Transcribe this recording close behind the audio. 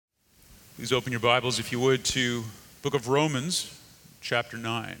Please open your Bibles, if you would, to book of Romans, chapter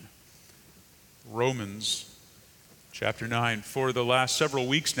 9. Romans, chapter 9. For the last several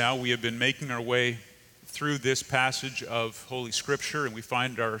weeks now, we have been making our way through this passage of Holy Scripture, and we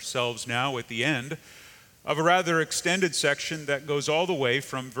find ourselves now at the end of a rather extended section that goes all the way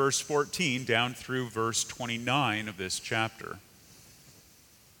from verse 14 down through verse 29 of this chapter.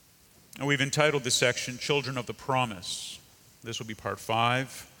 And we've entitled this section, Children of the Promise. This will be part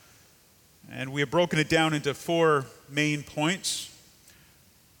 5. And we have broken it down into 4 main points.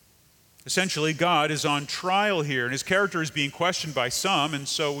 Essentially, God is on trial here, and his character is being questioned by some, and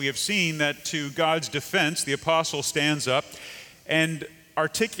so we have seen that to God's defense, the apostle stands up and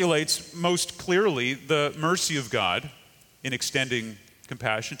articulates most clearly the mercy of God in extending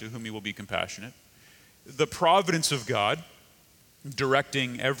compassion to whom he will be compassionate, the providence of God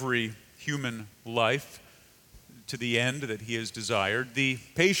directing every human life to the end that he has desired, the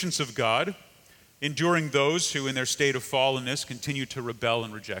patience of God, enduring those who in their state of fallenness continue to rebel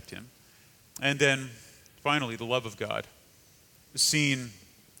and reject him, and then finally the love of God, seen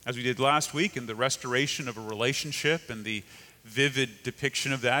as we did last week in the restoration of a relationship and the vivid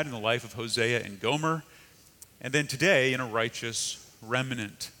depiction of that in the life of Hosea and Gomer, and then today in a righteous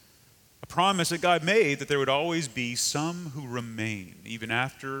remnant, a promise that God made that there would always be some who remain even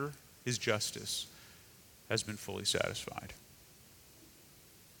after his justice has been fully satisfied.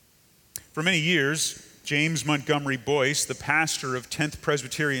 For many years, James Montgomery Boyce, the pastor of 10th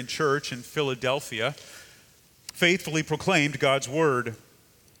Presbyterian Church in Philadelphia, faithfully proclaimed God's word.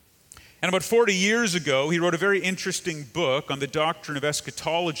 And about 40 years ago, he wrote a very interesting book on the doctrine of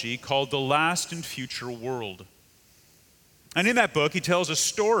eschatology called The Last and Future World. And in that book, he tells a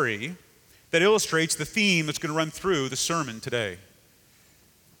story that illustrates the theme that's going to run through the sermon today.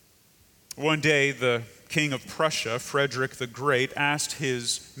 One day, the King of Prussia, Frederick the Great, asked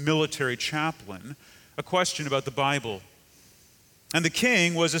his military chaplain a question about the Bible. And the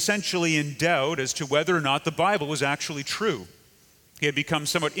king was essentially in doubt as to whether or not the Bible was actually true. He had become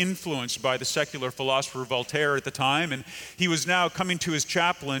somewhat influenced by the secular philosopher Voltaire at the time, and he was now coming to his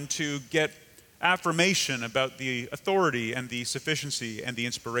chaplain to get affirmation about the authority and the sufficiency and the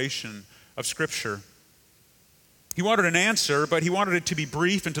inspiration of Scripture. He wanted an answer, but he wanted it to be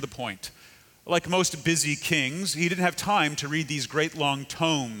brief and to the point. Like most busy kings, he didn't have time to read these great long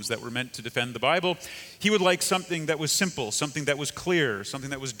tomes that were meant to defend the Bible. He would like something that was simple, something that was clear,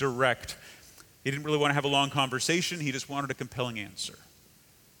 something that was direct. He didn't really want to have a long conversation. He just wanted a compelling answer.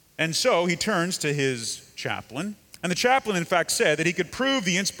 And so he turns to his chaplain, and the chaplain, in fact, said that he could prove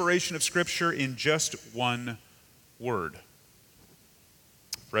the inspiration of Scripture in just one word.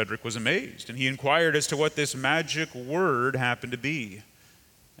 Frederick was amazed, and he inquired as to what this magic word happened to be.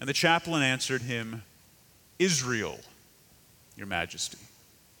 And the chaplain answered him, Israel, your majesty.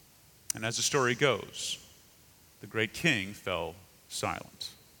 And as the story goes, the great king fell silent.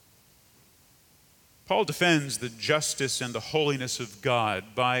 Paul defends the justice and the holiness of God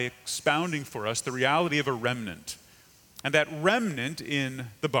by expounding for us the reality of a remnant. And that remnant in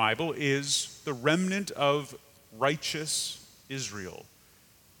the Bible is the remnant of righteous Israel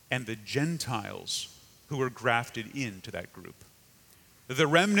and the Gentiles who were grafted into that group. The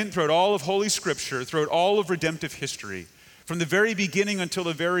remnant throughout all of Holy Scripture, throughout all of redemptive history, from the very beginning until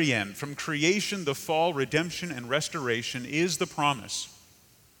the very end, from creation, the fall, redemption, and restoration, is the promise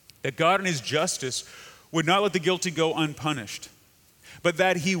that God in his justice would not let the guilty go unpunished, but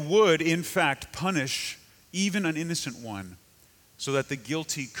that he would, in fact, punish even an innocent one so that the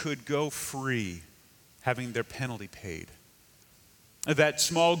guilty could go free, having their penalty paid. That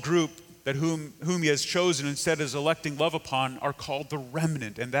small group that whom he has chosen instead is electing love upon are called the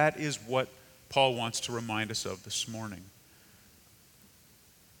remnant, and that is what Paul wants to remind us of this morning.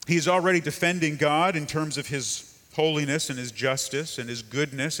 He is already defending God in terms of his holiness and his justice and his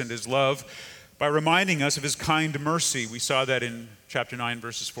goodness and his love by reminding us of his kind mercy. We saw that in chapter 9,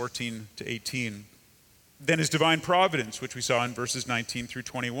 verses 14 to 18. Then his divine providence, which we saw in verses 19 through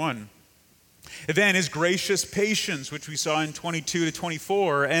 21. Then his gracious patience, which we saw in 22 to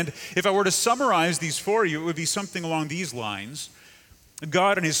 24. And if I were to summarize these for you, it would be something along these lines.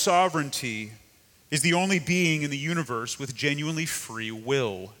 God in his sovereignty is the only being in the universe with genuinely free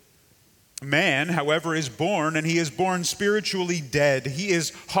will. Man, however, is born, and he is born spiritually dead. He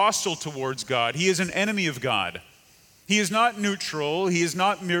is hostile towards God. He is an enemy of God. He is not neutral. He is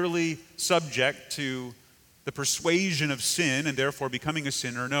not merely subject to the persuasion of sin and therefore becoming a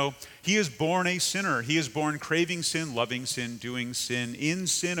sinner. No, he is born a sinner. He is born craving sin, loving sin, doing sin, in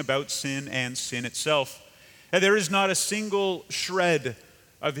sin, about sin, and sin itself. And there is not a single shred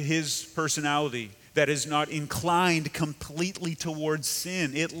of his personality that is not inclined completely towards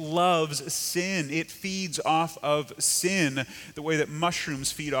sin. It loves sin. It feeds off of sin the way that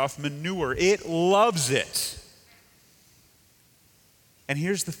mushrooms feed off manure. It loves it. And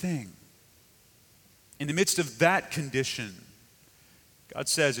here's the thing. In the midst of that condition, God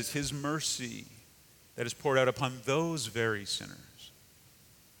says it's his mercy that is poured out upon those very sinners,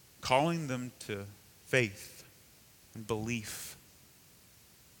 calling them to faith and belief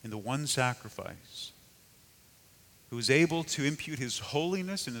in the one sacrifice who is able to impute his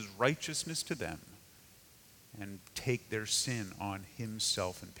holiness and his righteousness to them and take their sin on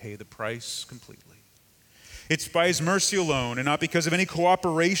himself and pay the price completely. It's by his mercy alone, and not because of any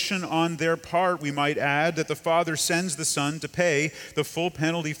cooperation on their part, we might add, that the Father sends the Son to pay the full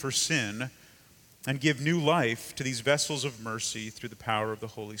penalty for sin and give new life to these vessels of mercy through the power of the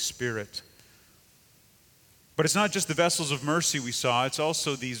Holy Spirit. But it's not just the vessels of mercy we saw, it's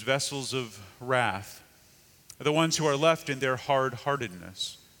also these vessels of wrath, the ones who are left in their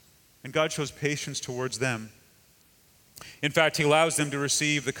hard-heartedness. And God shows patience towards them. In fact, he allows them to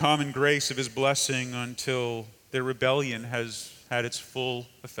receive the common grace of his blessing until their rebellion has had its full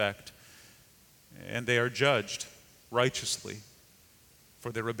effect, and they are judged righteously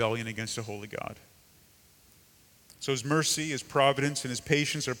for their rebellion against a holy God. So his mercy, his providence, and his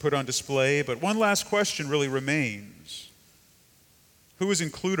patience are put on display. But one last question really remains. Who is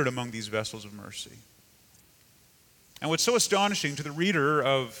included among these vessels of mercy? And what's so astonishing to the reader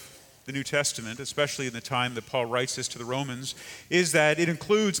of the New Testament, especially in the time that Paul writes this to the Romans, is that it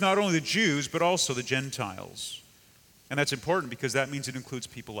includes not only the Jews, but also the Gentiles. And that's important because that means it includes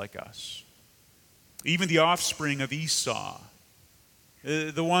people like us. Even the offspring of Esau,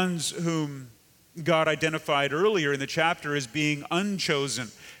 the ones whom God identified earlier in the chapter as being unchosen,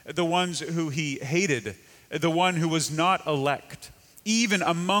 the ones who he hated, the one who was not elect. Even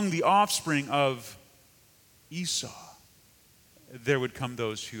among the offspring of Esau, there would come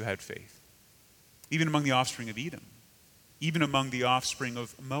those who had faith. Even among the offspring of Edom, even among the offspring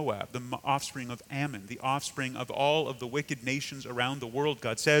of Moab, the offspring of Ammon, the offspring of all of the wicked nations around the world.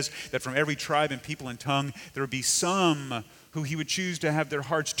 God says that from every tribe and people and tongue, there would be some who he would choose to have their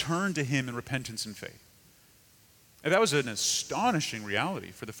hearts turned to him in repentance and faith. And that was an astonishing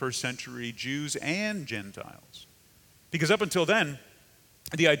reality for the first century Jews and Gentiles. Because up until then,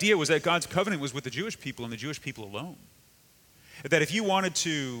 the idea was that God's covenant was with the Jewish people and the Jewish people alone. That if you wanted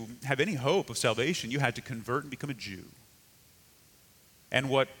to have any hope of salvation, you had to convert and become a Jew. And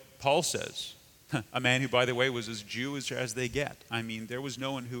what Paul says, a man who, by the way, was as Jewish as they get. I mean, there was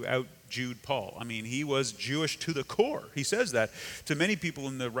no one who out-Jewed Paul. I mean, he was Jewish to the core. He says that to many people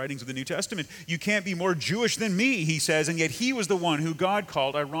in the writings of the New Testament. You can't be more Jewish than me, he says, and yet he was the one who God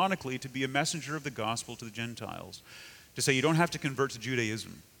called, ironically, to be a messenger of the gospel to the Gentiles. To say you don't have to convert to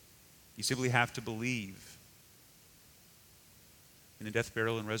Judaism. You simply have to believe in the death,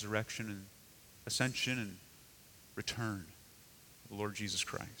 burial, and resurrection, and ascension, and return of the Lord Jesus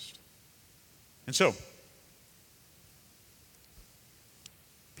Christ. And so,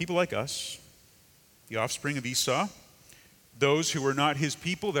 people like us, the offspring of Esau, those who were not his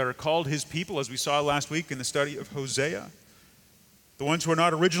people that are called his people, as we saw last week in the study of Hosea, the ones who are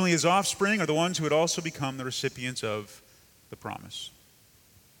not originally his offspring are the ones who would also become the recipients of the promise.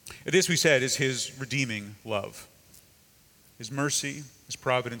 This, we said, is his redeeming love. His mercy, his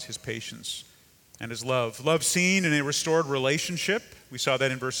providence, his patience, and his love. Love seen in a restored relationship. We saw that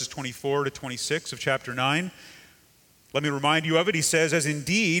in verses 24 to 26 of chapter 9. Let me remind you of it. He says, as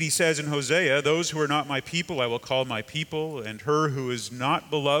indeed, he says in Hosea, those who are not my people I will call my people, and her who is not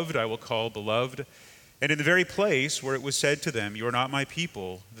beloved I will call beloved. And in the very place where it was said to them, you are not my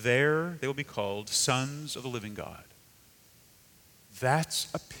people, there they will be called sons of the living God.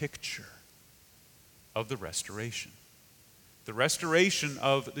 That's a picture of the restoration. The restoration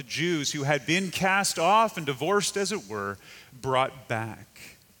of the Jews who had been cast off and divorced, as it were, brought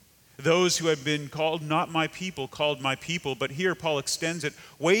back. Those who had been called not my people, called my people. But here Paul extends it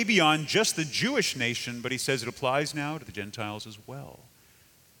way beyond just the Jewish nation, but he says it applies now to the Gentiles as well.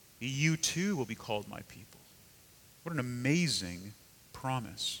 You too will be called my people. What an amazing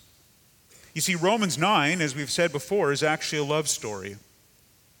promise. You see, Romans 9, as we've said before, is actually a love story.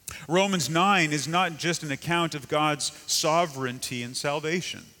 Romans 9 is not just an account of God's sovereignty and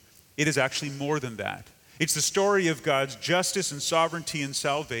salvation. It is actually more than that. It's the story of God's justice and sovereignty and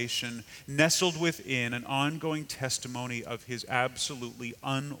salvation nestled within an ongoing testimony of his absolutely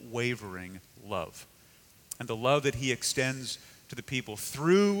unwavering love. And the love that he extends to the people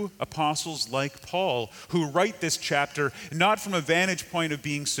through apostles like Paul, who write this chapter not from a vantage point of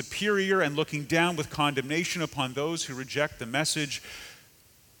being superior and looking down with condemnation upon those who reject the message,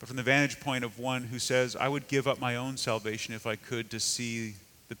 but from the vantage point of one who says, I would give up my own salvation if I could to see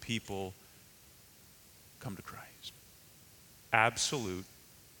the people come to Christ. Absolute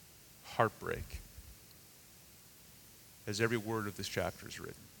heartbreak, as every word of this chapter is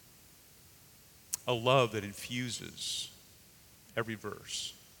written. A love that infuses every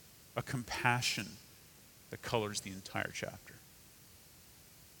verse, a compassion that colors the entire chapter.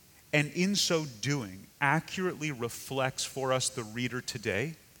 And in so doing, accurately reflects for us, the reader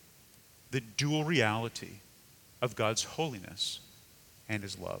today, the dual reality of God's holiness and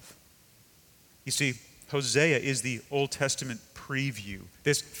his love. You see, Hosea is the Old Testament preview,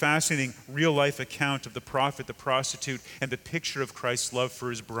 this fascinating real-life account of the prophet, the prostitute, and the picture of Christ's love for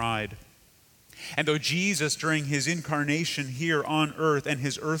his bride. And though Jesus, during his incarnation here on earth and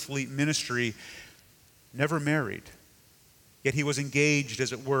his earthly ministry, never married, yet he was engaged,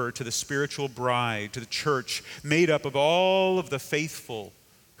 as it were, to the spiritual bride, to the church, made up of all of the faithful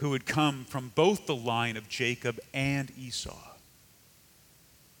who would come from both the line of Jacob and Esau.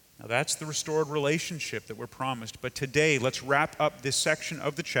 Now that's the restored relationship that we're promised. But today, let's wrap up this section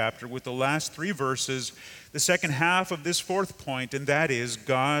of the chapter with the last 3 verses, the second half of this 4th point, and that is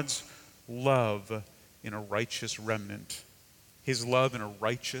God's love in a righteous remnant. His love in a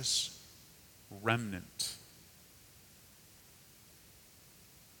righteous remnant.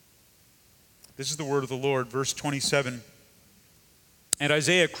 This is the word of the Lord, verse 27. And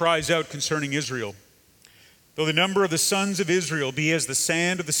Isaiah cries out concerning Israel, though the number of the sons of Israel be as the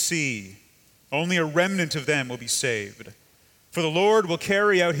sand of the sea, only a remnant of them will be saved. For the Lord will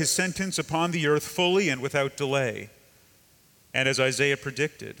carry out his sentence upon the earth fully and without delay. And as Isaiah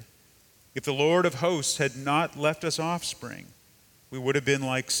predicted, if the Lord of hosts had not left us offspring, we would have been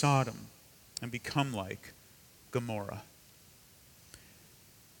like Sodom and become like Gomorrah.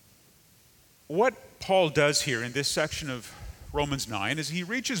 What Paul does here in this section of Romans 9 is he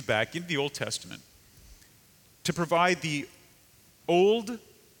reaches back into the Old Testament to provide the old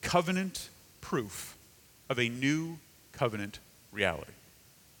covenant proof of a new covenant reality.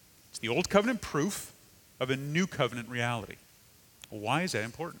 It's the old covenant proof of a new covenant reality. Why is that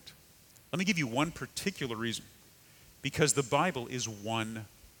important? Let me give you one particular reason. Because the Bible is one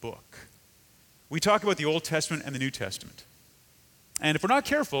book. We talk about the Old Testament and the New Testament. And if we're not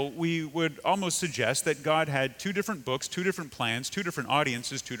careful, we would almost suggest that God had 2 different books, 2 different plans, 2 different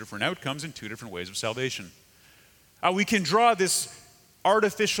audiences, 2 different outcomes, and 2 different ways of salvation. We can draw this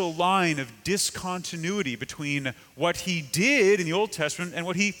artificial line of discontinuity between what he did in the Old Testament and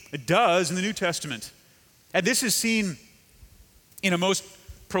what he does in the New Testament. And this is seen in a most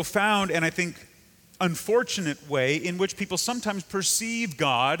profound and I think unfortunate way in which people sometimes perceive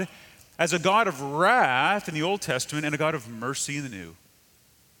God as a God of wrath in the Old Testament and a God of mercy in the New.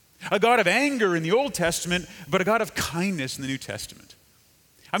 A God of anger in the Old Testament, but a God of kindness in the New Testament.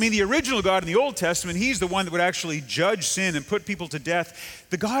 I mean, the original God in the Old Testament, he's the one that would actually judge sin and put people to death.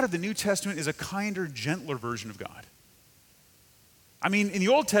 The God of the New Testament is a kinder, gentler version of God. I mean, in the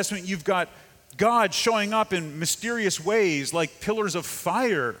Old Testament, you've got God showing up in mysterious ways like pillars of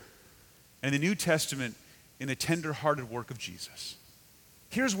fire. And in the New Testament, in the tender-hearted work of Jesus.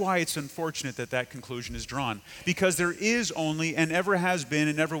 Here's why it's unfortunate that that conclusion is drawn. Because there is only, and ever has been,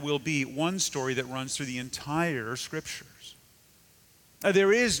 and never will be, one story that runs through the entire Scriptures.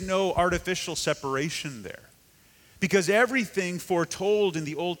 There is no artificial separation there. Because everything foretold in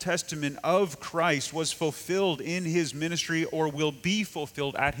the Old Testament of Christ was fulfilled in his ministry or will be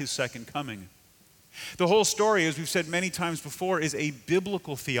fulfilled at his second coming. The whole story, as we've said many times before, is a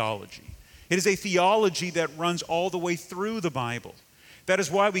biblical theology. It is a theology that runs all the way through the Bible. That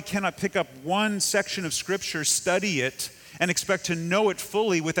is why we cannot pick up one section of Scripture, study it, and expect to know it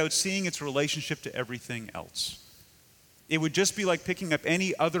fully without seeing its relationship to everything else. It would just be like picking up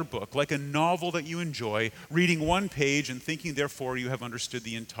any other book, like a novel that you enjoy, reading one page and thinking, therefore, you have understood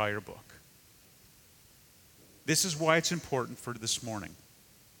the entire book. This is why it's important for this morning.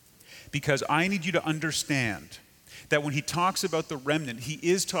 Because I need you to understand that when he talks about the remnant, he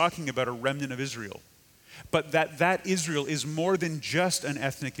is talking about a remnant of Israel. But that Israel is more than just an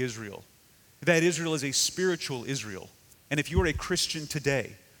ethnic Israel. That Israel is a spiritual Israel. And if you are a Christian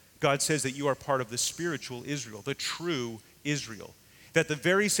today, God says that you are part of the spiritual Israel, the true Israel. That the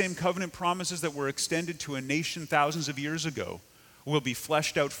very same covenant promises that were extended to a nation thousands of years ago will be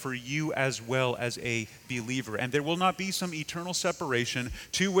fleshed out for you as well as a believer. And there will not be some eternal separation,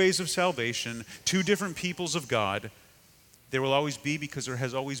 2 ways of salvation, 2 different peoples of God. There will always be, because there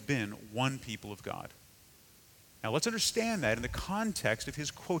has always been, one people of God. Now let's understand that in the context of his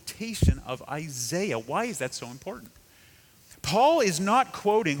quotation of Isaiah. Why is that so important? Paul is not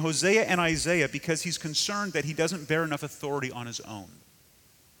quoting Hosea and Isaiah because he's concerned that he doesn't bear enough authority on his own.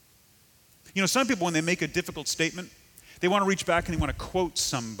 You know, some people, when they make a difficult statement, they want to reach back and they want to quote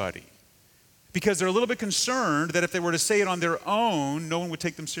somebody because they're a little bit concerned that if they were to say it on their own, no one would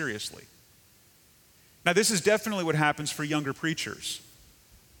take them seriously. Now, this is definitely what happens for younger preachers.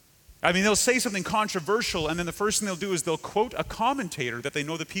 I mean, they'll say something controversial, and then the first thing they'll do is they'll quote a commentator that they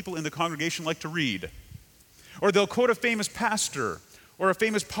know the people in the congregation like to read. Or they'll quote a famous pastor or a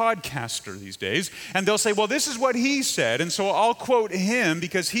famous podcaster these days, and they'll say, well, this is what he said, and so I'll quote him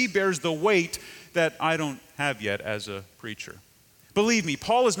because he bears the weight that I don't have yet as a preacher. Believe me,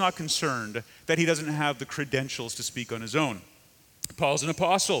 Paul is not concerned that he doesn't have the credentials to speak on his own. Paul's an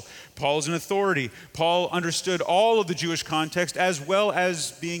apostle. Paul's an authority. Paul understood all of the Jewish context as well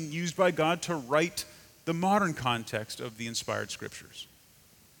as being used by God to write the modern context of the inspired scriptures.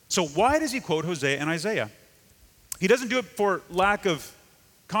 So why does he quote Hosea and Isaiah? He doesn't do it for lack of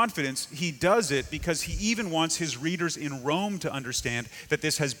confidence. He does it because he even wants his readers in Rome to understand that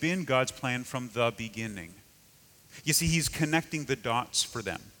this has been God's plan from the beginning. You see, he's connecting the dots for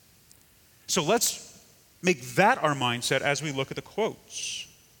them. So let's make that our mindset as we look at the quotes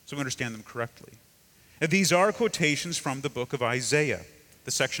so we understand them correctly. And these are quotations from the book of Isaiah,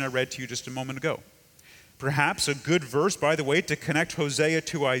 the section I read to you just a moment ago. Perhaps a good verse, by the way, to connect Hosea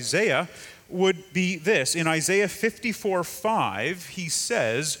to Isaiah would be this. In Isaiah 54:5, he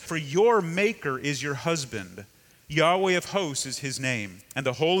says, "For your maker is your husband. Yahweh of hosts is his name, and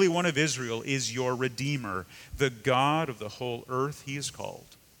the Holy One of Israel is your Redeemer. The God of the whole earth he is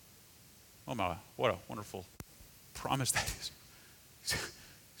called." Oh my, what a wonderful promise that is.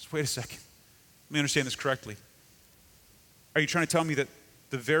 Just wait a second. Let me understand this correctly. Are you trying to tell me that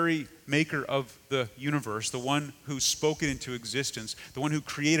the very maker of the universe, the one who spoke it into existence, the one who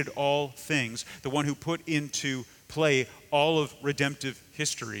created all things, the one who put into play all of redemptive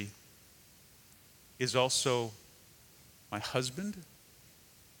history, is also my husband?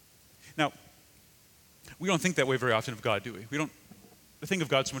 Now, we don't think that way very often of God, do we? We don't think of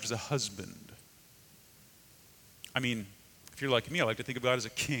God so much as a husband. I mean, if you're like me, I like to think of God as a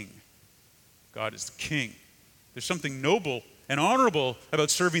king. God is the king. There's something noble and honorable about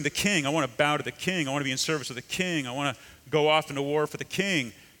serving the king. I want to bow to the king. I want to be in service of the king. I want to go off into war for the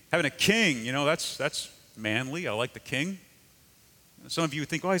king. Having a king, you know, that's manly. I like the king. Some of you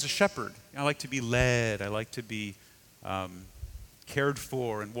think, oh, he's a shepherd. I like to be led. I like to be cared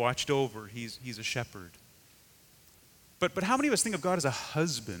for and watched over. He's a shepherd. But how many of us think of God as a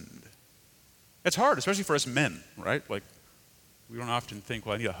husband? It's hard, especially for us men, right? Like, we don't often think,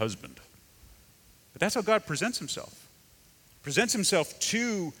 well, I need a husband. But that's how God presents himself. Presents himself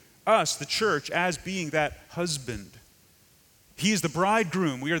to us, the church, as being that husband. He is the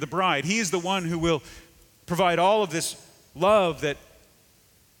bridegroom. We are the bride. He is the one who will provide all of this love that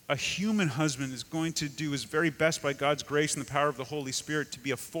a human husband is going to do his very best by God's grace and the power of the Holy Spirit to be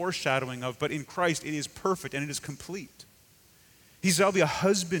a foreshadowing of. But in Christ, it is perfect and it is complete. He shall be a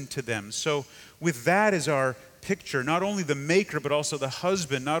husband to them. So with that as our picture, not only the maker, but also the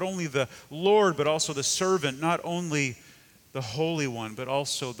husband, not only the Lord, but also the servant, not only the Holy One, but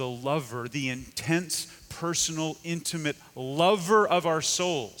also the lover, the intense, personal, intimate lover of our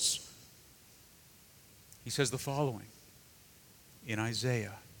souls. He says the following in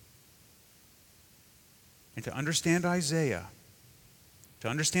Isaiah. And to understand Isaiah, to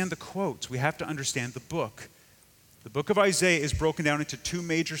understand the quotes, we have to understand the book. The book of Isaiah is broken down into two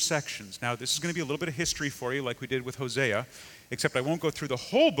major sections. Now, this is going to be a little bit of history for you, like we did with Hosea, except I won't go through the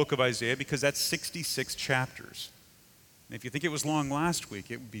whole book of Isaiah because that's 66 chapters. And if you think it was long last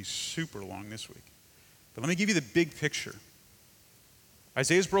week, it would be super long this week. But let me give you the big picture.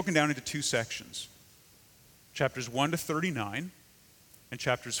 Isaiah is broken down into two sections, chapters 1 to 39 and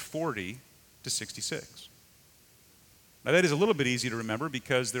chapters 40 to 66. Now, that is a little bit easy to remember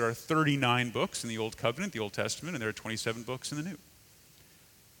because there are 39 books in the Old Covenant, the Old Testament, and there are 27 books in the New.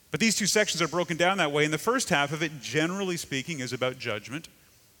 But these two sections are broken down that way, and the first half of it, generally speaking, is about judgment,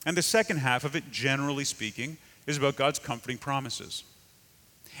 and the second half of it, generally speaking, is about God's comforting promises.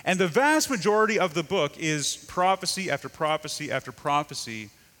 And the vast majority of the book is prophecy after prophecy after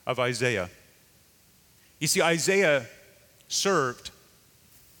prophecy of Isaiah. You see, Isaiah served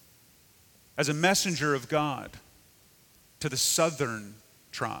as a messenger of God to the southern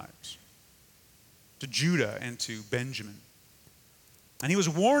tribes, to Judah and to Benjamin. And he was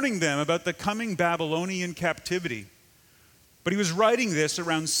warning them about the coming Babylonian captivity. But he was writing this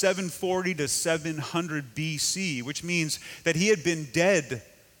around 740 to 700 BC, which means that he had been dead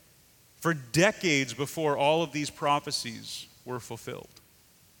for decades before all of these prophecies were fulfilled.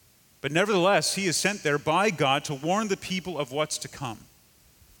 But nevertheless, he is sent there by God to warn the people of what's to come.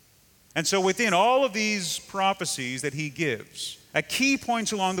 And so within all of these prophecies that he gives, at key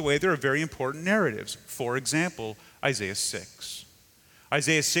points along the way, there are very important narratives. For example, Isaiah 6.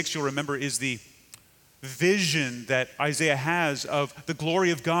 Isaiah 6, you'll remember, is the vision that Isaiah has of the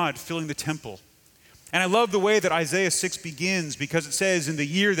glory of God filling the temple. And I love the way that Isaiah 6 begins because it says, in the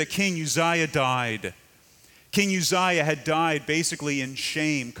year that King Uzziah died. King Uzziah had died basically in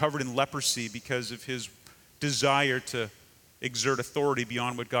shame, covered in leprosy because of his desire to exert authority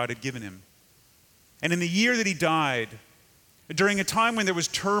beyond what God had given him. And in the year that he died, during a time when there was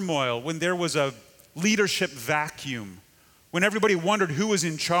turmoil, when there was a leadership vacuum, when everybody wondered who was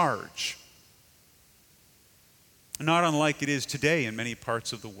in charge, not unlike it is today in many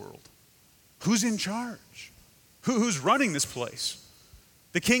parts of the world. Who's in charge? Who's running this place?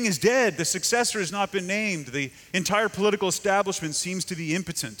 The king is dead. The successor has not been named. The entire political establishment seems to be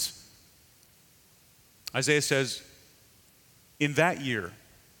impotent. Isaiah says, in that year,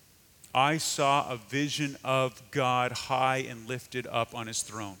 I saw a vision of God high and lifted up on his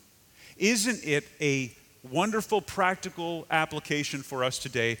throne. Isn't it a wonderful practical application for us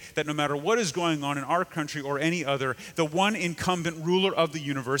today that no matter what is going on in our country or any other, the one incumbent ruler of the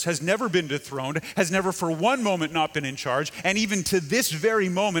universe has never been dethroned, has never for one moment not been in charge, and even to this very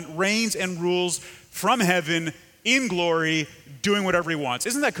moment reigns and rules from heaven in glory, doing whatever he wants.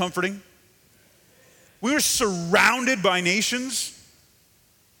 Isn't that comforting? We are surrounded by nations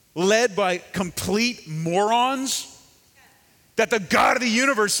led by complete morons that the God of the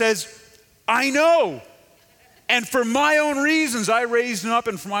universe says, I know. And for my own reasons, I raised them up,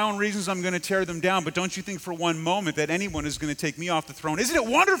 and for my own reasons, I'm going to tear them down. But don't you think for one moment that anyone is going to take me off the throne? Isn't it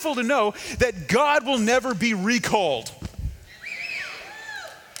wonderful to know that God will never be recalled?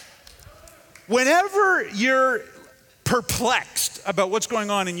 Whenever you're perplexed about what's going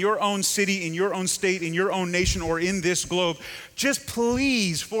on in your own city, in your own state, in your own nation, or in this globe, just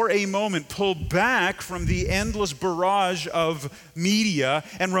please, for a moment, pull back from the endless barrage of media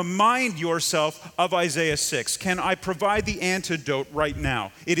and remind yourself of Isaiah 6. Can I provide the antidote right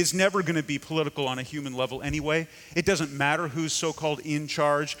now? It is never going to be political on a human level anyway. It doesn't matter who's so-called in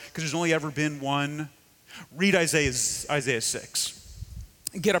charge, because there's only ever been one. Read Isaiah 6.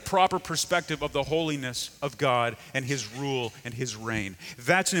 Get a proper perspective of the holiness of God and his rule and his reign.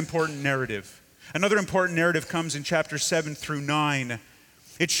 That's an important narrative. Another important narrative comes in chapter 7 through 9.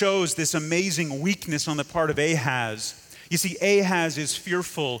 It shows this amazing weakness on the part of Ahaz. You see, Ahaz is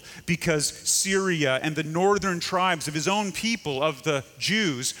fearful because Syria and the northern tribes of his own people, of the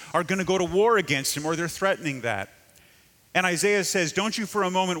Jews, are going to go to war against him, or they're threatening that. And Isaiah says, don't you for a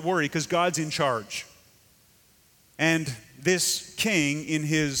moment worry, because God's in charge. And this king, in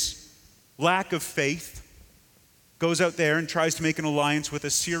his lack of faith, goes out there and tries to make an alliance with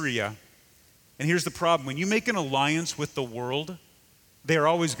Assyria. And here's the problem. When you make an alliance with the world, they're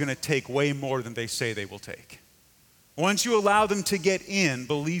always going to take way more than they say they will take. Once you allow them to get in,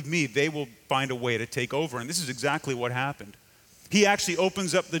 believe me, they will find a way to take over. And this is exactly what happened. He actually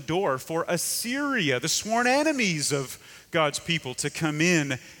opens up the door for Assyria, the sworn enemies of God's people, to come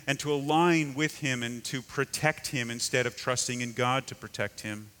in and to align with him and to protect him instead of trusting in God to protect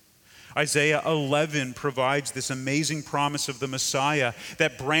him. Isaiah 11 provides this amazing promise of the Messiah,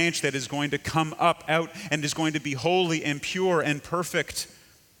 that branch that is going to come up out and is going to be holy and pure and perfect.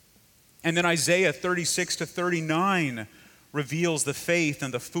 And then Isaiah 36 to 39 reveals the faith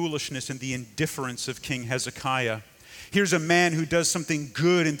and the foolishness and the indifference of King Hezekiah. Here's a man who does something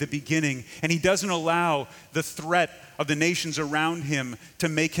good in the beginning, and he doesn't allow the threat of the nations around him to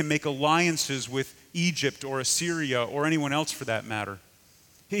make him make alliances with Egypt or Assyria or anyone else for that matter.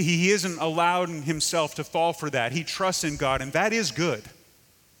 He isn't allowing himself to fall for that. He trusts in God, and that is good.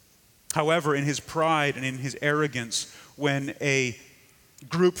 However, in his pride and in his arrogance, when a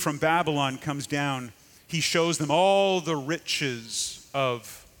group from Babylon comes down, he shows them all the riches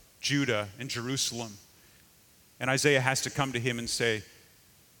of Judah and Jerusalem. And Isaiah has to come to him and say,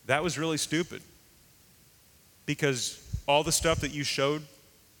 that was really stupid. Because all the stuff that you showed,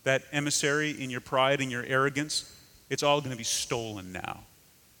 that emissary, in your pride and your arrogance, it's all going to be stolen now.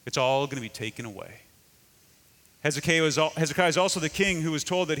 It's all going to be taken away. Hezekiah is also the king who was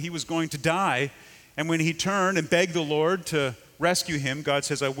told that he was going to die. And when he turned and begged the Lord to rescue him, God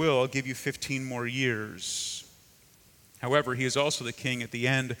says, I will. I'll give you 15 more years. However, he is also the king at the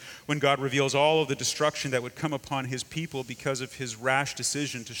end when God reveals all of the destruction that would come upon his people because of his rash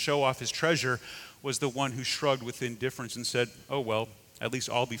decision to show off his treasure, was the one who shrugged with indifference and said, oh, well, at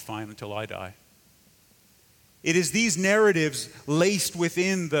least I'll be fine until I die. It is these narratives laced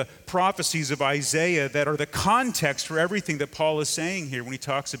within the prophecies of Isaiah that are the context for everything that Paul is saying here when he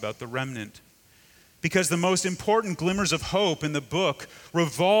talks about the remnant. because the most important glimmers of hope in the book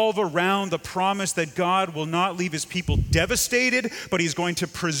revolve around the promise that God will not leave his people devastated, but he's going to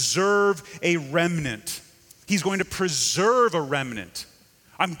preserve a remnant. He's going to preserve a remnant.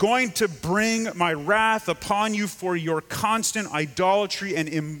 I'm going to bring my wrath upon you for your constant idolatry and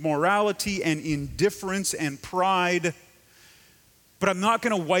immorality and indifference and pride, but I'm not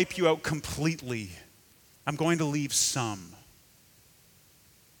going to wipe you out completely. I'm going to leave some.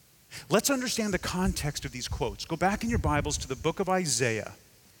 Let's understand the context of these quotes. Go back in your Bibles to the book of Isaiah.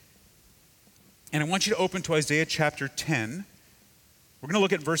 And I want you to open to Isaiah chapter 10. We're going to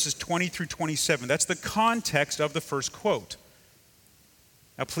look at verses 20 through 27. That's the context of the first quote.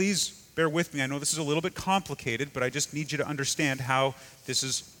 Now, please bear with me. I know this is a little bit complicated, but I just need you to understand how this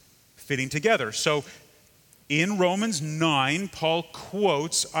is fitting together. So, in Romans 9, Paul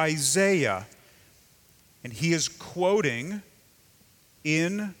quotes Isaiah. And he is quoting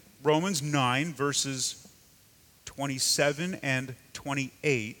in Romans 9, verses 27 and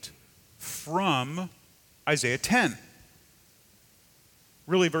 28 from Isaiah 10.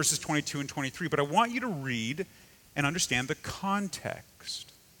 Really verses 22 and 23. But I want you to read and understand the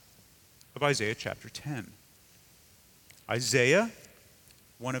context of Isaiah chapter 10. Isaiah,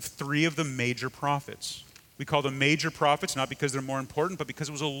 one of three of the major prophets. We call them major prophets not because they're more important, but because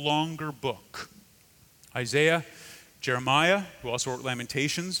it was a longer book. Isaiah, Jeremiah, who also wrote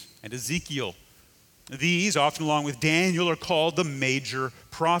Lamentations, and Ezekiel. These, often along with Daniel, are called the major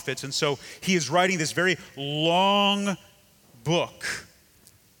prophets. And so he is writing this very long book,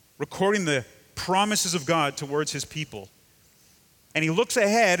 recording the promises of God towards his people. And he looks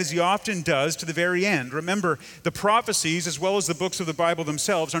ahead, as he often does, to the very end. Remember, the prophecies, as well as the books of the Bible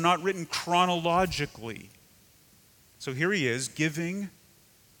themselves, are not written chronologically. So here he is, giving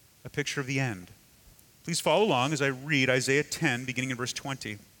a picture of the end. Please follow along as I read Isaiah 10, beginning in verse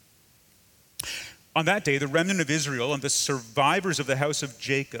 20. On that day, the remnant of Israel and the survivors of the house of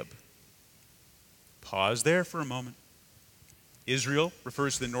Jacob. Pause there for a moment. Israel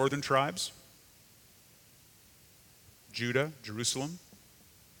refers to the northern tribes. Judah, Jerusalem,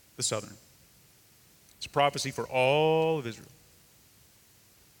 the southern. It's a prophecy for all of Israel.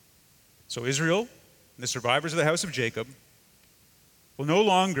 So Israel and the survivors of the house of Jacob will no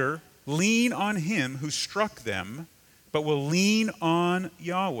longer lean on him who struck them, but will lean on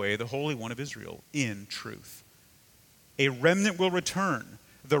Yahweh, the Holy One of Israel, in truth. A remnant will return,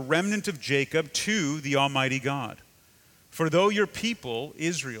 the remnant of Jacob, to the Almighty God. For though your people,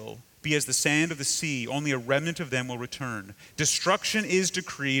 Israel, be as the sand of the sea, only a remnant of them will return. Destruction is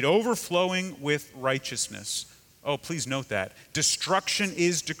decreed, overflowing with righteousness. Oh, please note that. Destruction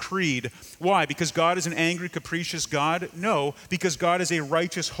is decreed. Why? Because God is an angry, capricious God? No, because God is a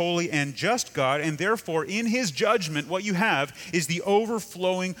righteous, holy, and just God, and therefore in his judgment what you have is the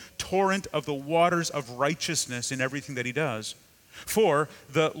overflowing torrent of the waters of righteousness in everything that he does. For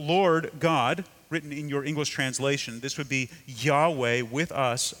the Lord God, written in your English translation, this would be Yahweh with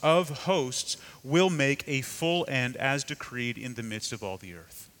us of hosts, will make a full end as decreed in the midst of all the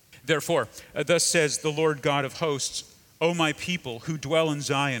earth. Therefore, thus says the Lord God of hosts, O my people who dwell in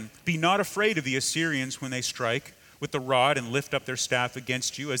Zion, be not afraid of the Assyrians when they strike with the rod and lift up their staff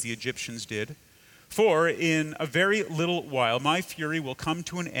against you as the Egyptians did. For in a very little while my fury will come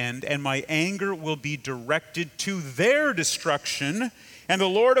to an end, and my anger will be directed to their destruction, and the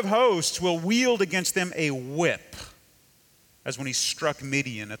Lord of hosts will wield against them a whip, as when he struck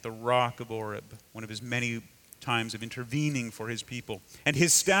Midian at the rock of Oreb, one of his many times of intervening for his people. And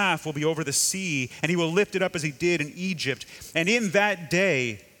his staff will be over the sea, and he will lift it up as he did in Egypt. And in that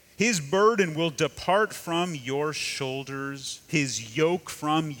day, his burden will depart from your shoulders, his yoke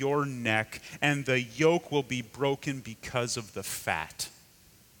from your neck, and the yoke will be broken because of the fat.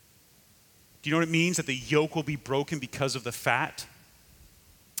 Do you know what it means that the yoke will be broken because of the fat?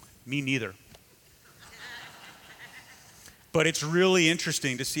 Me neither. But it's really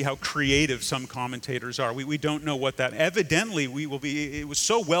interesting to see how creative some commentators are. We don't know what that. Evidently, it was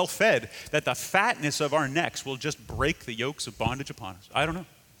so well fed that the fatness of our necks will just break the yokes of bondage upon us. I don't know.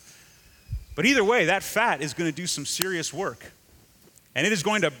 But either way, that fat is going to do some serious work. And it is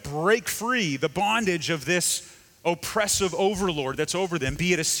going to break free the bondage of this oppressive overlord that's over them,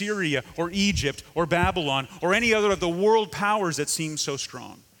 be it Assyria or Egypt or Babylon or any other of the world powers that seem so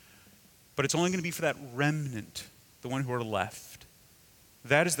strong. But it's only going to be for that remnant, the one who are left.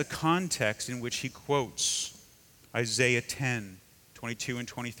 That is the context in which he quotes Isaiah 10, 22 and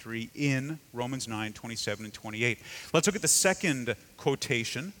 23 in Romans 9, 27 and 28. Let's look at the second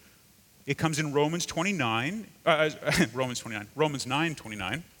quotation. It comes in Romans 9, 29,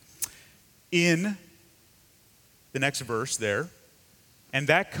 in the next verse there. And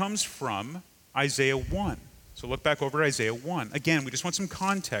that comes from Isaiah 1. So look back over at Isaiah 1. Again, we just want some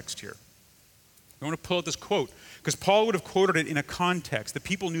context here. I want to pull out this quote because Paul would have quoted it in a context. The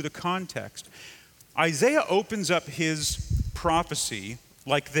people knew the context. Isaiah opens up his prophecy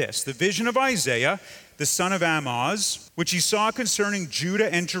like this. The vision of Isaiah, the son of Amoz, which he saw concerning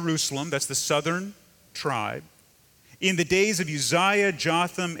Judah and Jerusalem, that's the southern tribe, in the days of Uzziah,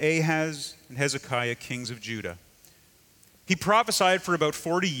 Jotham, Ahaz, and Hezekiah, kings of Judah. He prophesied for about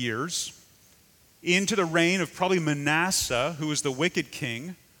 40 years into the reign of probably Manasseh, who was the wicked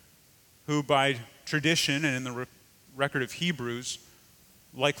king, who by tradition and in the record of Hebrews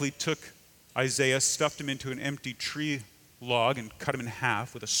likely took Isaiah, stuffed him into an empty tree log and cut him in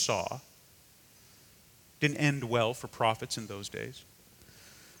half with a saw. Didn't end well for prophets in those days.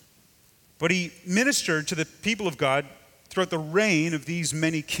 But he ministered to the people of God throughout the reign of these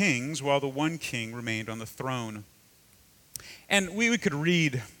many kings while the one king remained on the throne. And we could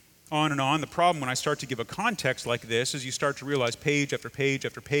read on and on. The problem when I start to give a context like this is you start to realize page after page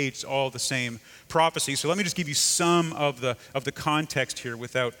after page, it's all the same prophecy. So let me just give you some of the context here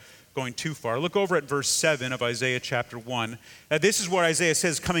without going too far. Look over at verse 7 of Isaiah chapter 1. This is what Isaiah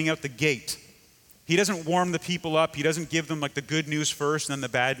says coming out the gate. He doesn't warm the people up. He doesn't give them like the good news first and then the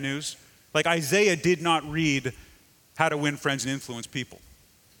bad news. Like Isaiah did not read How to Win Friends and Influence People.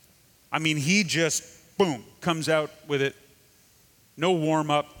 I mean, he just, boom, comes out with it. No warm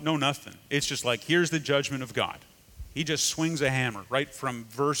up, no nothing. It's just like, here's the judgment of God. He just swings a hammer right from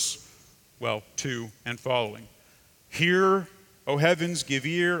verse, 2 and following. Hear, O heavens, give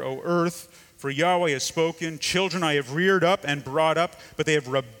ear, O earth, for Yahweh has spoken. Children I have reared up and brought up, but they have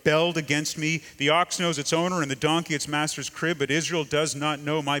rebelled against me. The ox knows its owner and the donkey its master's crib, but Israel does not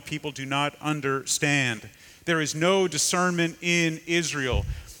know, my people do not understand. There is no discernment in Israel.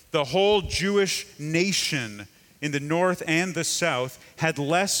 The whole Jewish nation in the north and the south had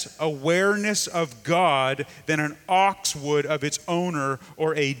less awareness of God than an ox would of its owner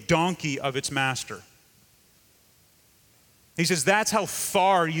or a donkey of its master. He says, that's how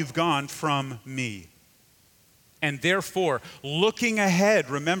far you've gone from me. And therefore, looking ahead,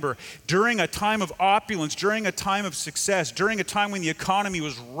 remember, during a time of opulence, during a time of success, during a time when the economy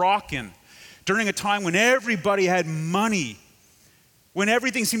was rocking, during a time when everybody had money, when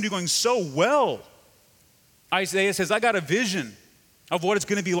everything seemed to be going so well, Isaiah says, I got a vision of what it's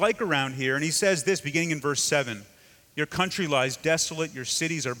going to be like around here. And he says this, beginning in verse 7, your country lies desolate, your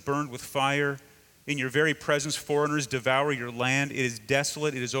cities are burned with fire. In your very presence, foreigners devour your land. It is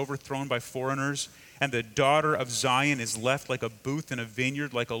desolate, it is overthrown by foreigners. And the daughter of Zion is left like a booth in a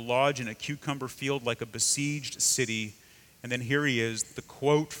vineyard, like a lodge in a cucumber field, like a besieged city. And then here he is, the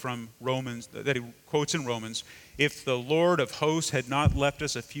quote from Romans, that he quotes in Romans, if the Lord of hosts had not left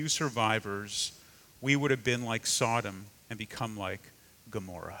us a few survivors, we would have been like Sodom and become like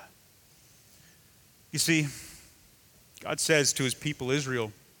Gomorrah. You see, God says to his people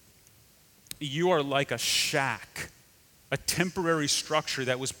Israel, you are like a shack, a temporary structure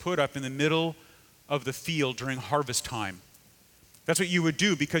that was put up in the middle of the field during harvest time. That's what you would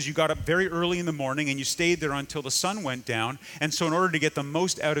do because you got up very early in the morning and you stayed there until the sun went down. And so in order to get the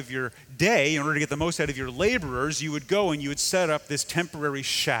most out of your day, in order to get the most out of your laborers, you would go and you would set up this temporary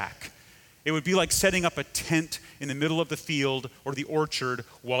shack. It would be like setting up a tent in the middle of the field or the orchard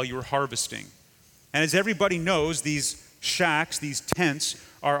while you were harvesting. And as everybody knows, these shacks, these tents,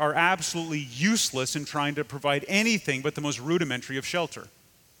 are absolutely useless in trying to provide anything but the most rudimentary of shelter.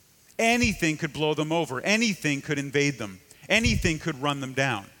 Anything could blow them over. Anything could invade them. Anything could run them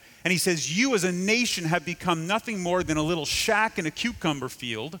down. And he says, you as a nation have become nothing more than a little shack in a cucumber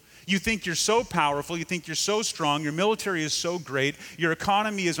field. You think you're so powerful. You think you're so strong. Your military is so great. Your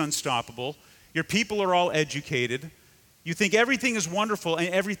economy is unstoppable. Your people are all educated. You think everything is wonderful and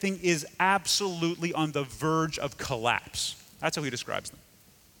everything is absolutely on the verge of collapse. That's how he describes them.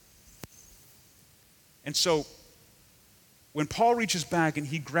 And so when Paul reaches back and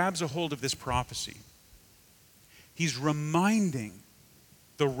he grabs a hold of this prophecy, he's reminding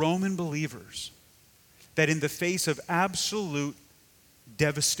the Roman believers that in the face of absolute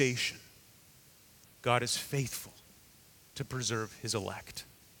devastation, God is faithful to preserve his elect.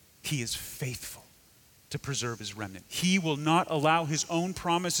 He is faithful to preserve his remnant. He will not allow his own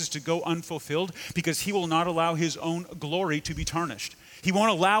promises to go unfulfilled because he will not allow his own glory to be tarnished. He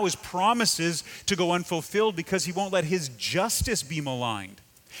won't allow his promises to go unfulfilled because he won't let his justice be maligned.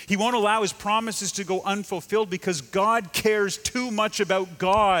 He won't allow his promises to go unfulfilled because God cares too much about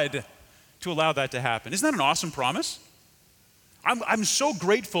God to allow that to happen. Isn't that an awesome promise? I'm so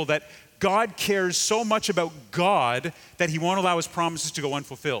grateful that God cares so much about God that he won't allow his promises to go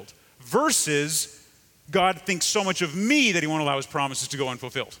unfulfilled. Versus God thinks so much of me that he won't allow his promises to go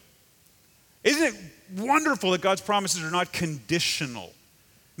unfulfilled. Isn't it wonderful that God's promises are not conditional?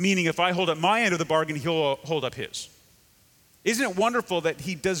 Meaning if I hold up my end of the bargain, he'll hold up his. Isn't it wonderful that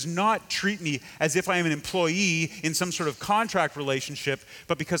he does not treat me as if I am an employee in some sort of contract relationship,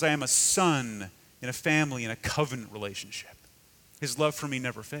 but because I am a son in a family, in a covenant relationship? His love for me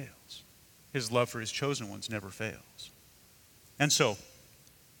never fails. His love for his chosen ones never fails. And so,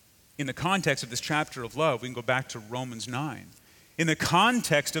 in the context of this chapter of love, we can go back to Romans 9. In the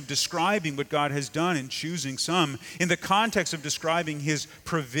context of describing what God has done in choosing some, in the context of describing his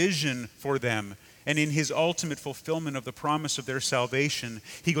provision for them, and in his ultimate fulfillment of the promise of their salvation,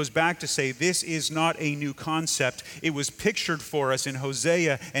 he goes back to say this is not a new concept. It was pictured for us in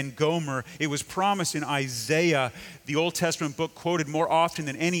Hosea and Gomer. It was promised in Isaiah, the Old Testament book quoted more often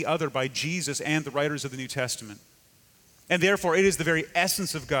than any other by Jesus and the writers of the New Testament. And therefore, it is the very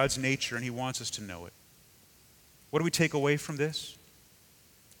essence of God's nature, and he wants us to know it. What do we take away from this?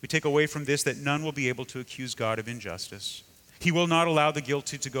 We take away from this that none will be able to accuse God of injustice. He will not allow the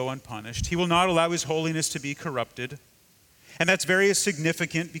guilty to go unpunished. He will not allow his holiness to be corrupted. And that's very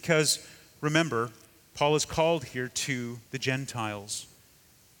significant because, remember, Paul is called here to the Gentiles.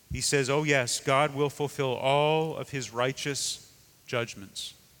 He says, oh yes, God will fulfill all of his righteous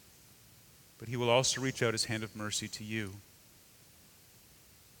judgments, but he will also reach out his hand of mercy to you.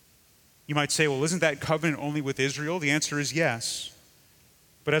 You might say, well, isn't that covenant only with Israel? The answer is yes.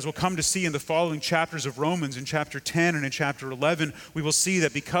 But as we'll come to see in the following chapters of Romans, in chapter 10 and in chapter 11, we will see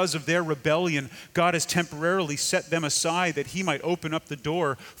that because of their rebellion, God has temporarily set them aside that he might open up the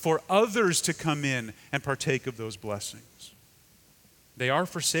door for others to come in and partake of those blessings. They are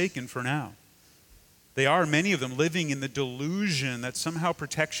forsaken for now. They are, many of them, living in the delusion that somehow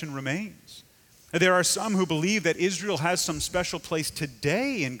protection remains. There are some who believe that Israel has some special place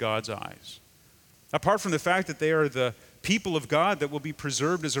today in God's eyes. Apart from the fact that they are the people of God that will be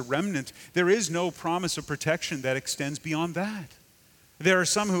preserved as a remnant, there is no promise of protection that extends beyond that. There are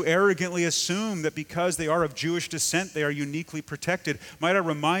some who arrogantly assume that because they are of Jewish descent, they are uniquely protected. Might I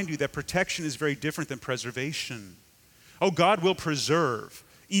remind you that protection is very different than preservation. Oh, God will preserve,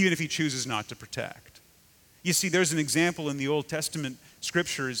 even if he chooses not to protect. You see, there's an example in the Old Testament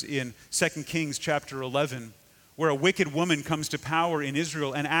scriptures in 2 Kings chapter 11, where a wicked woman comes to power in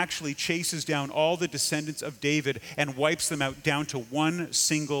Israel and actually chases down all the descendants of David and wipes them out down to one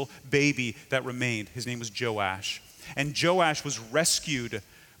single baby that remained. His name was Joash. And Joash was rescued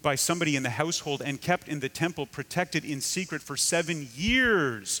by somebody in the household and kept in the temple, protected in secret for 7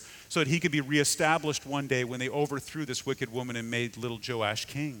 years so that he could be reestablished one day when they overthrew this wicked woman and made little Joash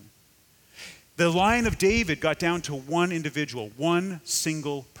king. The line of David got down to one individual, one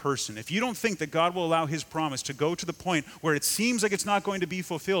single person. If you don't think that God will allow his promise to go to the point where it seems like it's not going to be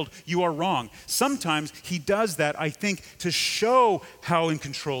fulfilled, you are wrong. Sometimes he does that, I think, to show how in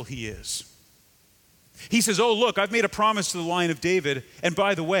control he is. He says, oh, look, I've made a promise to the line of David, and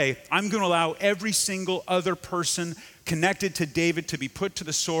by the way, I'm going to allow every single other person connected to David to be put to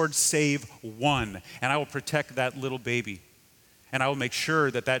the sword save one, and I will protect that little baby. And I will make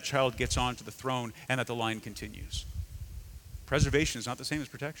sure that that child gets onto the throne and that the line continues. Preservation is not the same as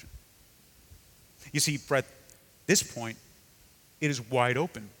protection. You see, at this point, it is wide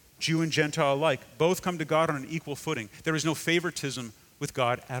open. Jew and Gentile alike, both come to God on an equal footing. There is no favoritism with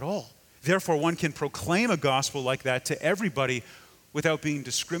God at all. Therefore, one can proclaim a gospel like that to everybody without being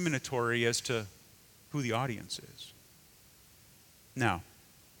discriminatory as to who the audience is. Now,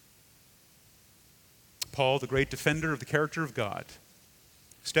 Paul, the great defender of the character of God,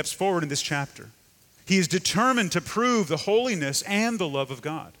 steps forward in this chapter. He is determined to prove the holiness and the love of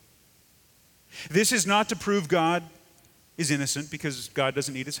God. This is not to prove God is innocent because God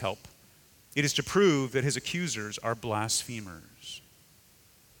doesn't need his help. It is to prove that his accusers are blasphemers.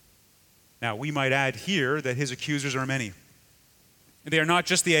 Now, we might add here that his accusers are many. They are not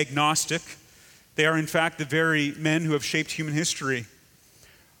just the agnostic. They are, in fact, the very men who have shaped human history.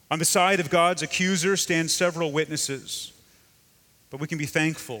 On the side of God's accuser stand several witnesses. But we can be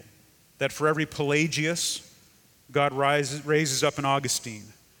thankful that for every Pelagius, God raises up an Augustine.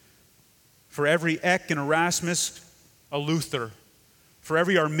 For every Eck and Erasmus, a Luther. For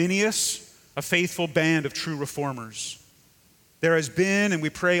every Arminius, a faithful band of true reformers. There has been, and we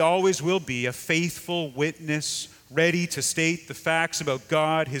pray always will be, a faithful witness ready to state the facts about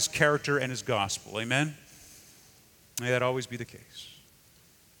God, his character, and his gospel. Amen? May that always be the case.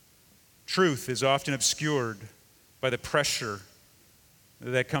 Truth is often obscured by the pressure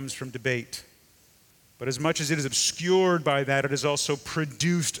that comes from debate. But as much as it is obscured by that, it is also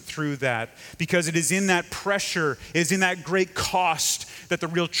produced through that. Because it is in that pressure, it is in that great cost that the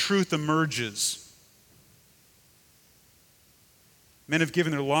real truth emerges. Men have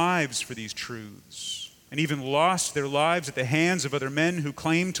given their lives for these truths and even lost their lives at the hands of other men who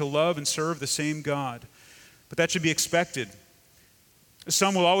claim to love and serve the same God. But that should be expected.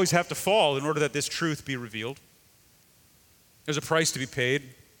 Some will always have to fall in order that this truth be revealed. There's a price to be paid.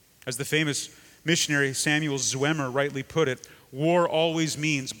 As the famous missionary Samuel Zwemer rightly put it, war always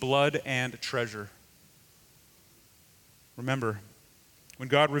means blood and treasure. Remember, when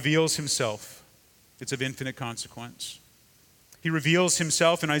God reveals himself, it's of infinite consequence. He reveals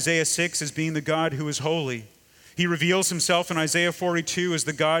himself in Isaiah 6 as being the God who is holy. He reveals himself in Isaiah 42 as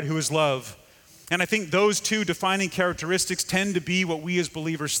the God who is love. And I think those two defining characteristics tend to be what we as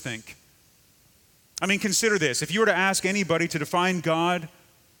believers think. I mean, consider this. If you were to ask anybody to define God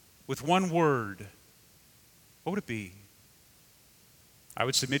with one word, what would it be? I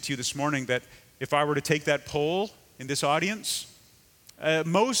would submit to you this morning that if I were to take that poll in this audience,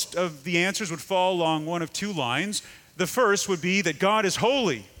 most of the answers would fall along one of two lines. The first would be that God is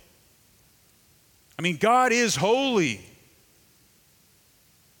holy. I mean, God is holy.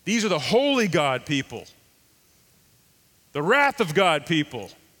 These are the holy God people, the wrath of God people.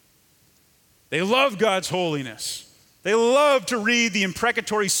 They love God's holiness. They love to read the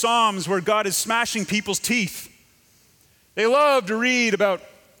imprecatory Psalms where God is smashing people's teeth. They love to read about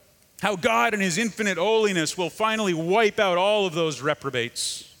how God in his infinite holiness will finally wipe out all of those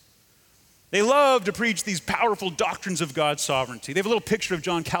reprobates. They love to preach these powerful doctrines of God's sovereignty. They have a little picture of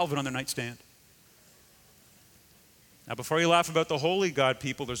John Calvin on their nightstand. Now, before you laugh about the holy God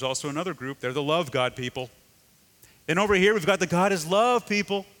people, there's also another group. They're the love God people. And over here, we've got the God is love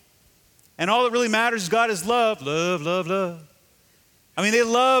people. And all that really matters is God is love. Love, love, love. I mean, they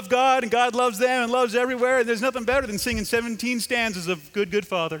love God, and God loves them and loves everywhere. And there's nothing better than singing 17 stanzas of Good, Good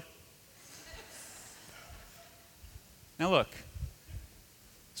Father. Now look.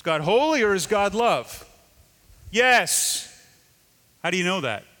 Is God holy or is God love? Yes. How do you know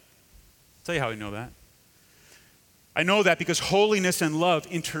that? I'll tell you how I know that. I know that because holiness and love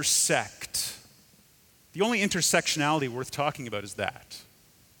intersect. The only intersectionality worth talking about is that.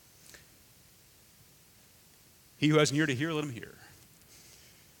 He who has an ear to hear, let him hear.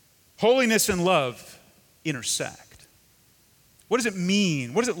 Holiness and love intersect. What does it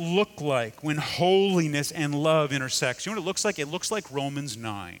mean? What does it look like when holiness and love intersect? You know what it looks like? It looks like Romans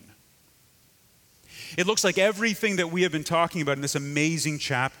 9. It looks like everything that we have been talking about in this amazing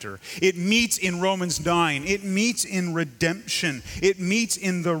chapter. It meets in Romans 9. It meets in redemption. It meets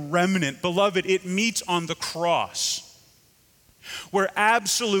in the remnant. Beloved, it meets on the cross, where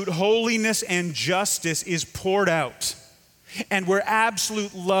absolute holiness and justice is poured out, and where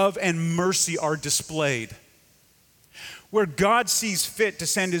absolute love and mercy are displayed. Where God sees fit to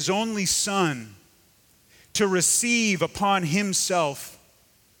send his only Son to receive upon himself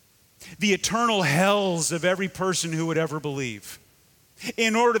the eternal hells of every person who would ever believe,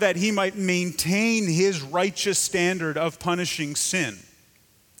 in order that he might maintain his righteous standard of punishing sin,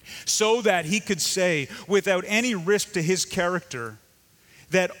 so that he could say, without any risk to his character,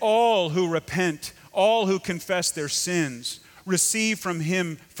 that all who repent, all who confess their sins, receive from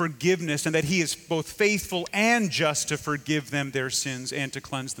him forgiveness, and that he is both faithful and just to forgive them their sins and to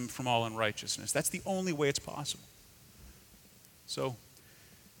cleanse them from all unrighteousness. That's the only way it's possible. So,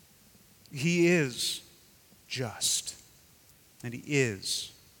 he is just, and he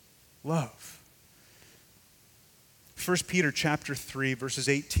is love. 1 Peter chapter 3, verses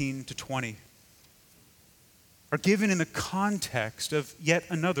 18 to 20 are given in the context of yet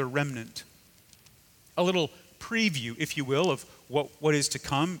another remnant. A little preview, if you will, of what is to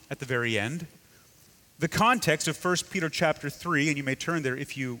come at the very end. The context of 1 Peter chapter 3, and you may turn there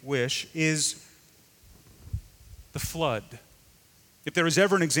if you wish, is the flood. If there was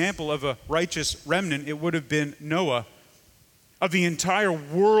ever an example of a righteous remnant, it would have been Noah. Of the entire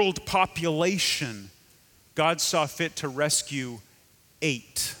world population, God saw fit to rescue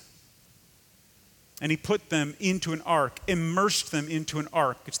 8. And he put them into an ark, immersed them into an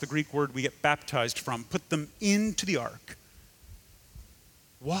ark. It's the Greek word we get baptized from. Put them into the ark.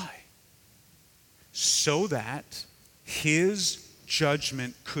 Why? So that his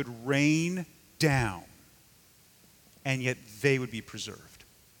judgment could rain down, and yet they would be preserved.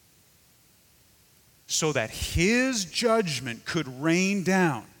 So that his judgment could rain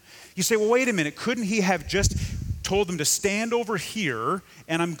down. You say, well, wait a minute, couldn't he have just told them to stand over here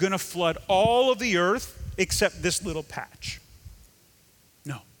and I'm going to flood all of the earth except this little patch?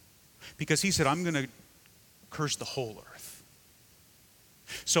 No, because he said, I'm going to curse the whole earth.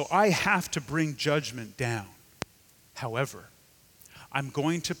 So I have to bring judgment down. However, I'm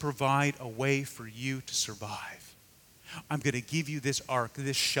going to provide a way for you to survive. I'm going to give you this ark,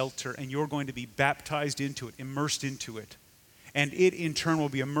 this shelter, and you're going to be baptized into it, immersed into it. and it in turn will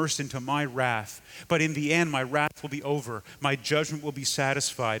be immersed into my wrath. But in the end, my wrath will be over, my judgment will be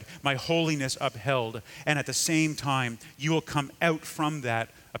satisfied, my holiness upheld, and at the same time, you will come out from that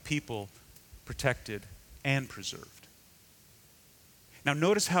a people protected and preserved. Now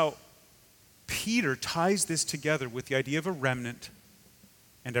notice how Peter ties this together with the idea of a remnant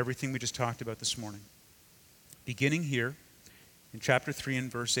and everything we just talked about this morning. Beginning here in chapter 3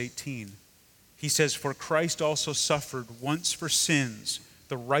 and verse 18, he says, "For Christ also suffered once for sins,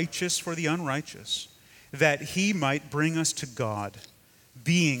 the righteous for the unrighteous, that he might bring us to God,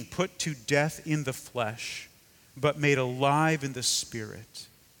 being put to death in the flesh, but made alive in the Spirit,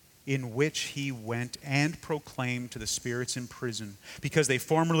 in which he went and proclaimed to the spirits in prison, because they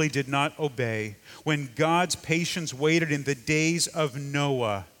formerly did not obey, when God's patience waited in the days of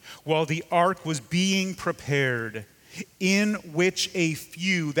Noah, while the ark was being prepared, in which a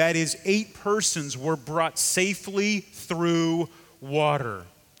few, that is 8 persons, were brought safely through water,"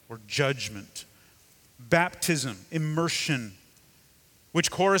 or judgment. Baptism, immersion, which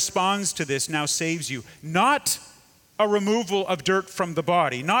corresponds to this, now saves you. Not a removal of dirt from the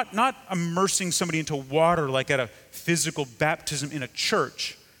body, not immersing somebody into water like at a physical baptism in a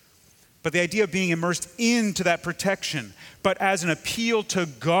church, but the idea of being immersed into that protection, but as an appeal to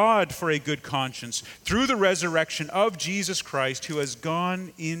God for a good conscience through the resurrection of Jesus Christ, who has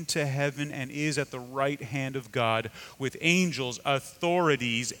gone into heaven and is at the right hand of God, with angels,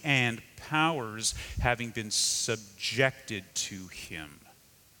 authorities, and powers having been subjected to him.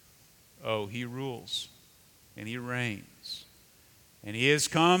 Oh, he rules and he reigns, and he has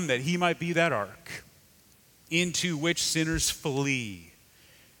come that he might be that ark into which sinners flee,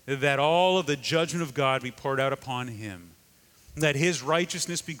 that all of the judgment of God be poured out upon him, that his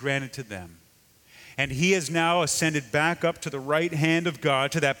righteousness be granted to them. And he has now ascended back up to the right hand of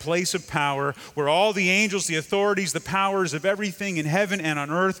God, to that place of power where all the angels, the authorities, the powers of everything in heaven and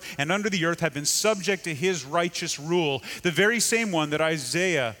on earth and under the earth have been subject to his righteous rule, the very same one that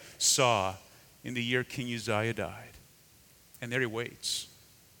Isaiah saw in the year King Uzziah died. And there he waits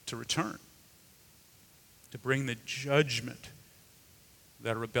to return, to bring the judgment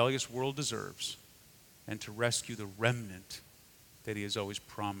that a rebellious world deserves, and to rescue the remnant that he has always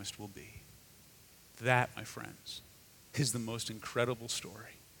promised will be. That, my friends, is the most incredible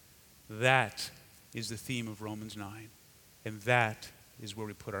story. That is the theme of Romans 9. And that is where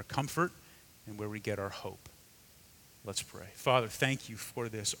we put our comfort and where we get our hope. Let's pray. Father, thank you for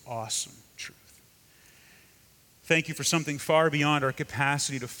this awesome truth. Thank you for something far beyond our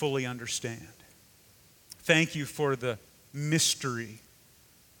capacity to fully understand. Thank you for the mystery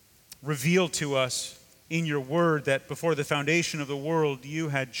revealed to us in your word, that before the foundation of the world you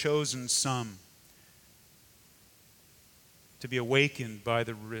had chosen some to be awakened by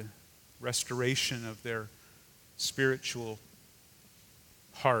the restoration of their spiritual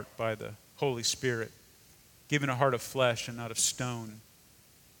heart by the Holy Spirit, given a heart of flesh and not of stone,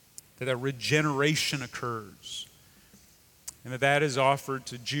 that a regeneration occurs, and that is offered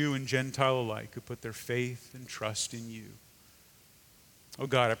to Jew and Gentile alike who put their faith and trust in you. Oh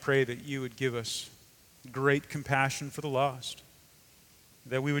God, I pray that you would give us great compassion for the lost,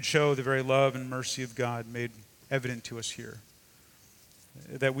 that we would show the very love and mercy of God made evident to us here,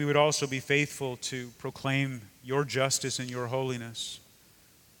 that we would also be faithful to proclaim your justice and your holiness,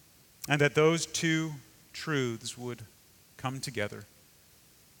 and that those two truths would come together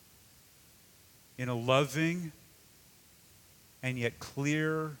in a loving and yet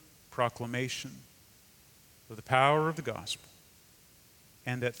clear proclamation of the power of the gospel,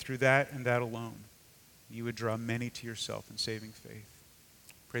 and that through that and that alone, you would draw many to yourself in saving faith.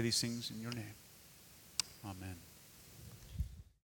 Pray these things in your name. Amen.